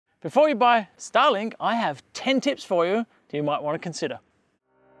Before you buy Starlink, I have 10 tips for you that you might want to consider.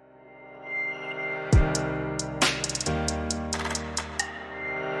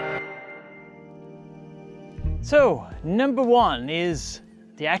 So, number one is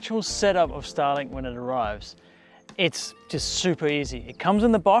the actual setup of Starlink when it arrives. It's just super easy. It comes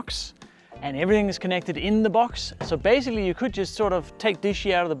in the box and everything is connected in the box. So basically you could just sort of take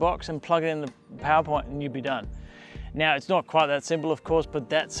Dishy out of the box and plug it in the PowerPoint and you'd be done. Now it's not quite that simple of course, but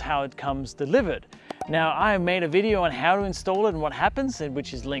that's how it comes delivered. Now I made a video on how to install it and what happens,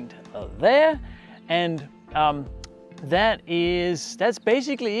 which is linked there. And that's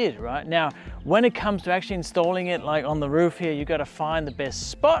basically it, right? Now, when it comes to actually installing it, like on the roof here, you got to find the best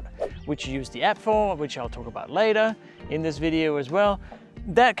spot, which you use the app for, which I'll talk about later in this video as well.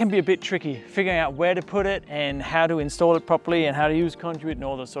 That can be a bit tricky, figuring out where to put it and how to install it properly and how to use conduit and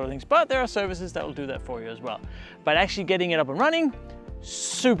all those sort of things. But there are services that will do that for you as well. But actually getting it up and running,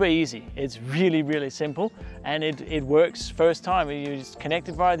 super easy. It's really, really simple and it works first time. You just connect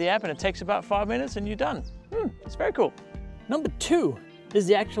it via the app and it takes about 5 minutes and you're done. It's very cool. Number two is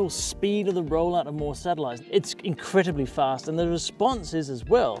the actual speed of the rollout of more satellites. It's incredibly fast and the response is as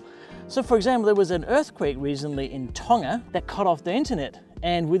well. So for example, there was an earthquake recently in Tonga that cut off the internet.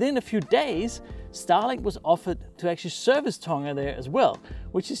 And within a few days, Starlink was offered to actually service Tonga there as well,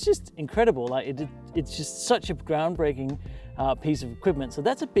 which is just incredible. Like it's just such a groundbreaking piece of equipment. So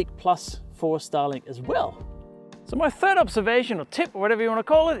that's a big plus for Starlink as well. So my third observation or tip or whatever you want to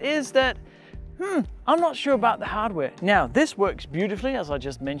call it is that I'm not sure about the hardware. Now, this works beautifully, as I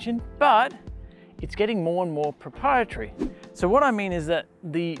just mentioned, but it's getting more and more proprietary. So what I mean is that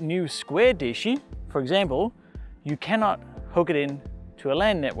the new square Dishy, for example, you cannot hook it in to a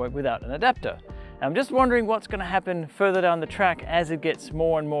LAN network without an adapter. And I'm just wondering what's going to happen further down the track as it gets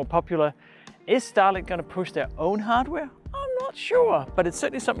more and more popular. Is Starlink going to push their own hardware? I'm not sure, but it's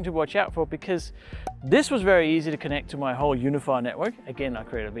certainly something to watch out for because this was very easy to connect to my whole Unify network. Again, I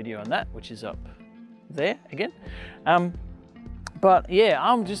created a video on that, which is up there again. But yeah,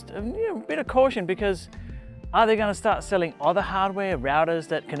 I'm just a bit of caution because are they going to start selling other hardware, routers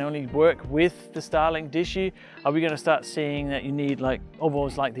that can only work with the Starlink Dishy? Are we going to start seeing that you need like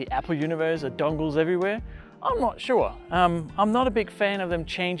almost like the Apple universe or dongles everywhere? I'm not sure. I'm not a big fan of them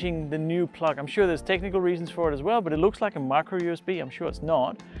changing the new plug. I'm sure there's technical reasons for it as well, but it looks like a micro USB. I'm sure it's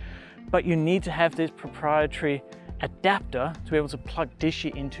not. But you need to have this proprietary adapter to be able to plug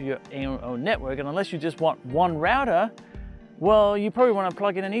Dishy into your own network. And unless you just want one router, well, you probably want to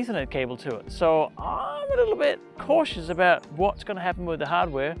plug in an Ethernet cable to it. So I'm a little bit cautious about what's going to happen with the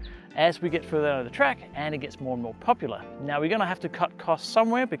hardware as we get further out of the track and it gets more and more popular. Now we're going to have to cut costs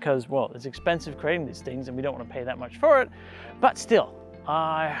somewhere because, well, it's expensive creating these things and we don't want to pay that much for it. But still,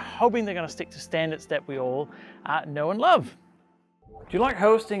 I'm hoping they're going to stick to standards that we all know and love. Do you like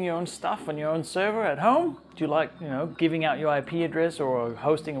hosting your own stuff on your own server at home? Do you like, giving out your IP address or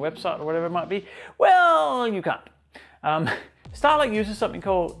hosting a website or whatever it might be? Well, you can't. Starlink uses something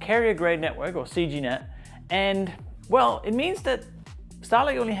called carrier grade network or CGNAT. And well, it means that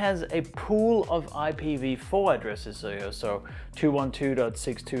Starlink only has a pool of IPv4 addresses, so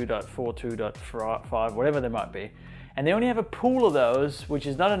 212.62.42.5, whatever they might be. And they only have a pool of those, which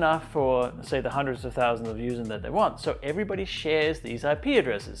is not enough for, say, the hundreds of thousands of users that they want. So everybody shares these IP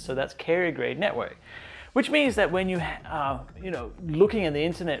addresses. So that's carrier grade network, which means that when you are, looking at the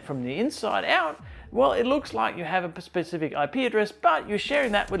internet from the inside out, well, it looks like you have a specific IP address, but you're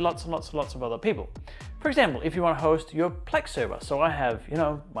sharing that with lots and lots and lots of other people. For example, if you want to host your Plex server. So I have,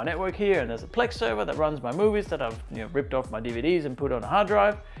 my network here, and there's a Plex server that runs my movies that I've, ripped off my DVDs and put on a hard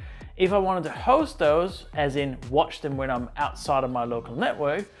drive. If I wanted to host those, as in watch them when I'm outside of my local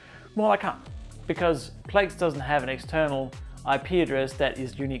network, well, I can't, because Plex doesn't have an external IP address that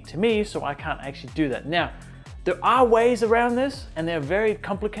is unique to me, so I can't actually do that. Now, there are ways around this, and they're very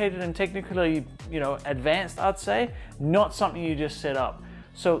complicated and technically, advanced, I'd say, not something you just set up.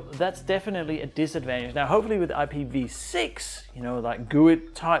 So that's definitely a disadvantage. Now, hopefully with IPv6, like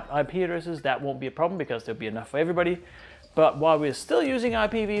GUID type IP addresses, that won't be a problem because there'll be enough for everybody. But while we're still using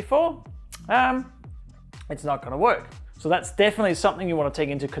IPv4, it's not going to work. So that's definitely something you want to take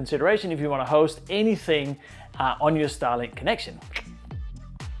into consideration if you want to host anything on your Starlink connection.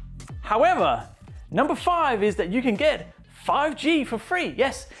 However, number 5 is that you can get 5G for free.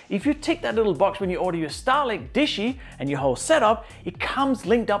 Yes, if you tick that little box when you order your Starlink Dishy and your whole setup, it comes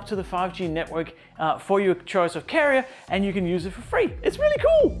linked up to the 5G network for your choice of carrier, and you can use it for free. It's really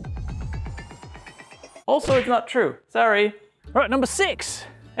cool. Also, it's not true. Sorry. Right, number 6.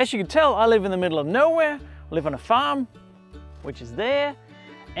 As you can tell, I live in the middle of nowhere. I live on a farm, which is there,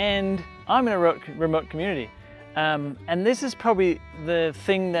 and I'm in a remote community. And this is probably the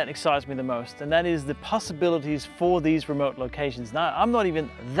thing that excites me the most, and that is the possibilities for these remote locations. Now, I'm not even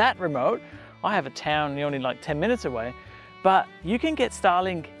that remote. I have a town only like 10 minutes away, but you can get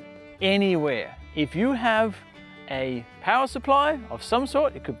Starlink anywhere. If you have a power supply of some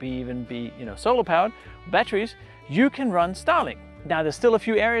sort, it could even be, solar powered, batteries, you can run Starlink. Now, there's still a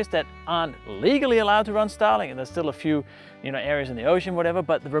few areas that aren't legally allowed to run Starlink, and there's still a few, areas in the ocean, whatever,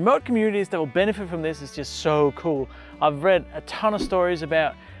 but the remote communities that will benefit from this is just so cool. I've read a ton of stories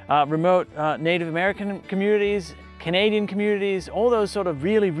about remote Native American communities, Canadian communities, all those sort of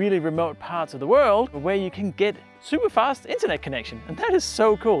really, really remote parts of the world where you can get super fast internet connection. And that is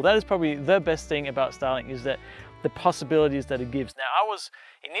so cool. That is probably the best thing about Starlink, is that the possibilities that it gives. Now, I was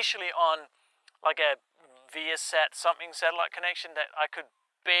initially on like a Viasat something satellite connection that I could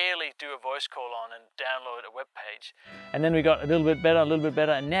barely do a voice call on and download a web page. And then we got a little bit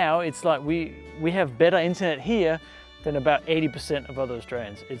better, and now it's like we have better internet here than about 80% of other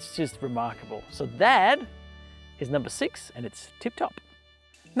Australians. It's just remarkable. So that is number 6, and it's tip top.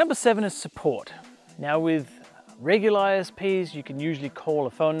 Number 7 is support. Now, with regular ISPs, you can usually call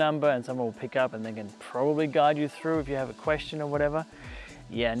a phone number and someone will pick up and they can probably guide you through if you have a question or whatever.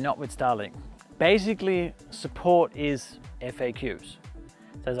 Yeah, not with Starlink. Basically, support is FAQs.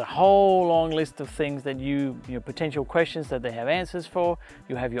 There's a whole long list of things that your potential questions that they have answers for.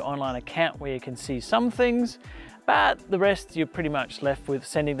 You have your online account where you can see some things, but the rest you're pretty much left with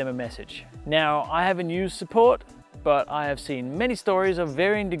sending them a message. Now, I haven't used support, but I have seen many stories of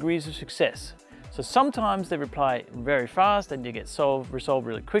varying degrees of success. So sometimes they reply very fast and you get resolved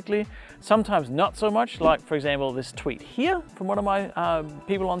really quickly. Sometimes not so much, like for example, this tweet here from one of my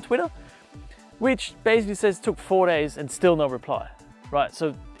people on Twitter, which basically says it took 4 days and still no reply, right?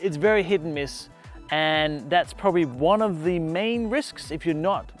 So it's very hit and miss. And that's probably one of the main risks if you're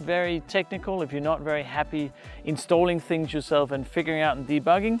not very technical, if you're not very happy installing things yourself and figuring out and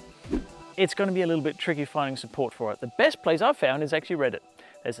debugging, it's going to be a little bit tricky finding support for it. The best place I've found is actually Reddit.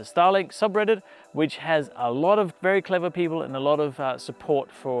 There's a Starlink subreddit, which has a lot of very clever people and a lot of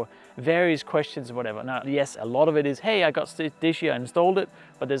support for various questions or whatever. Now, yes, a lot of it is, hey, I got this issue, I installed it,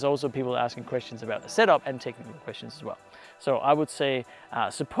 but there's also people asking questions about the setup and technical questions as well. So I would say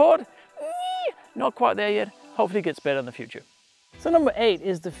support, not quite there yet. Hopefully it gets better in the future. So number 8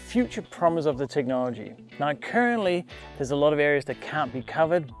 is the future promise of the technology. Now, currently, there's a lot of areas that can't be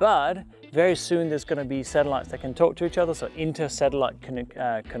covered, but very soon there's going to be satellites that can talk to each other, so inter-satellite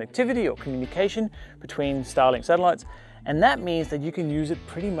connectivity or communication between Starlink satellites. And that means that you can use it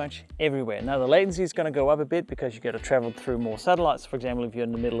pretty much everywhere. Now, the latency is going to go up a bit because you got to travel through more satellites. For example, if you're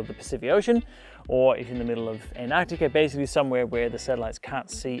in the middle of the Pacific Ocean, or if you're in the middle of Antarctica, basically somewhere where the satellites can't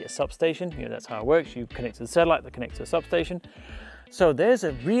see a substation. That's how it works. You connect to the satellite that connects to a substation. So there's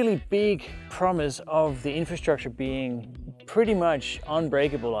a really big promise of the infrastructure being pretty much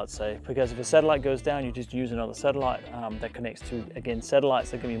unbreakable, I'd say, because if a satellite goes down, you just use another satellite that connects to, again,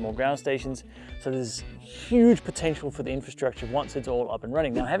 satellites. There can be more ground stations. So there's huge potential for the infrastructure once it's all up and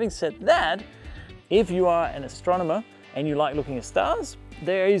running. Now, having said that, if you are an astronomer and you like looking at stars,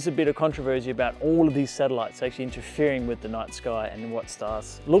 there is a bit of controversy about all of these satellites actually interfering with the night sky and what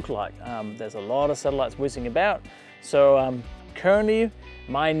stars look like. There's a lot of satellites whizzing about. So currently,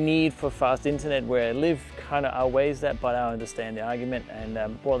 my need for fast internet where I live kind of outweighs that, but I understand the argument, and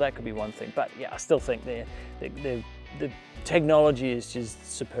well, that could be one thing. But yeah, I still think the technology is just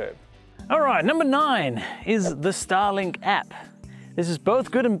superb. All right, number 9 is the Starlink app. This is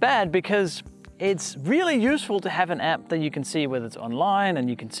both good and bad because it's really useful to have an app that you can see whether it's online, and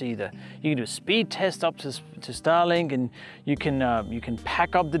you can see you can do a speed test up to Starlink, and you can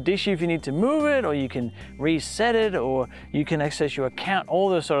pack up the dish if you need to move it, or you can reset it, or you can access your account, all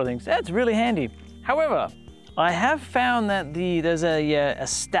those sort of things. That's really handy. However, I have found that there's a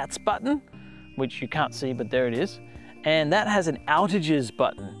stats button, which you can't see, but there it is, and that has an outages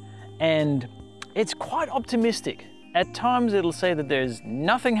button, and it's quite optimistic. At times it'll say that there's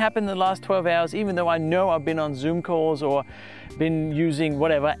nothing happened in the last 12 hours, even though I know I've been on Zoom calls or been using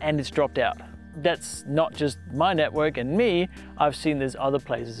whatever and it's dropped out. That's not just my network and me, I've seen there's other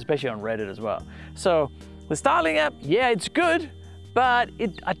places, especially on Reddit as well. So the Starlink app, yeah, it's good, but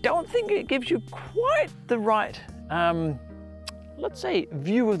I don't think it gives you quite the right, let's say,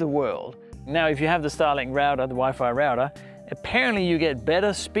 view of the world. Now, if you have the Starlink router, the Wi-Fi router, apparently you get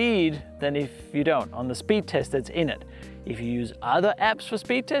better speed than if you don't on the speed test that's in it. If you use other apps for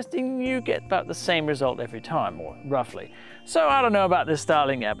speed testing, you get about the same result every time, or roughly. So I don't know about this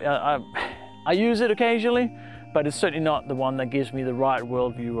Starlink app. I use it occasionally, but it's certainly not the one that gives me the right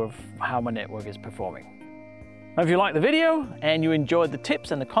worldview of how my network is performing. If you like the video and you enjoyed the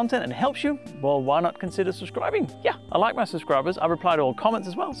tips and the content and it helps you, well, why not consider subscribing? Yeah, I like my subscribers. I reply to all comments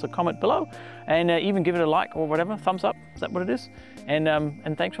as well, so comment below and even give it a like or whatever, thumbs up, is that what it is?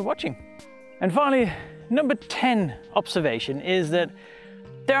 And thanks for watching. And finally, number 10 observation is that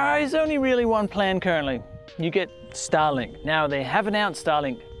there is only really one plan currently. You get Starlink. Now they have announced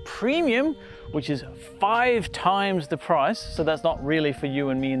Starlink Premium, which is 5 times the price. So that's not really for you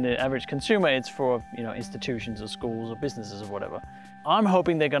and me and the average consumer. It's for, you know, institutions or schools or businesses or whatever. I'm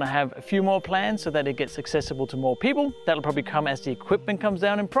hoping they're going to have a few more plans so that it gets accessible to more people. That'll probably come as the equipment comes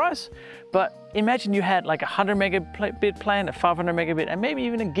down in price. But imagine you had like a 100 megabit plan, a 500 megabit, and maybe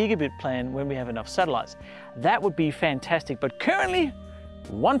even a gigabit plan when we have enough satellites. That would be fantastic. But currently,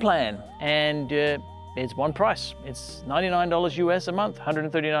 one plan, and it's one price. It's $99 US a month,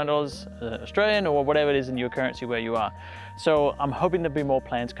 $139 Australian, or whatever it is in your currency where you are. So I'm hoping there'll be more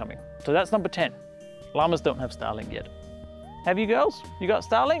plans coming. So that's number 10. Llamas don't have Starlink yet. Have you girls? You got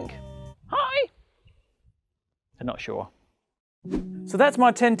Starlink? Hi! I'm not sure. So that's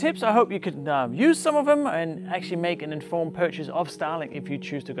my 10 tips. I hope you could use some of them and actually make an informed purchase of Starlink if you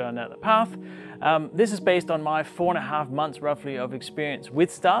choose to go down that path. This is based on my 4.5 months roughly of experience with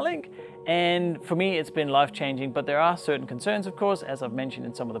Starlink. And for me, it's been life-changing, but there are certain concerns, of course, as I've mentioned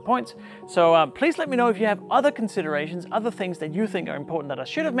in some of the points. So please let me know if you have other considerations, other things that you think are important that I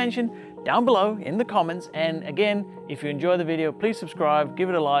should have mentioned down below in the comments. And again, if you enjoy the video, please subscribe, give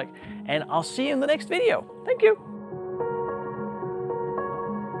it a like, and I'll see you in the next video. Thank you.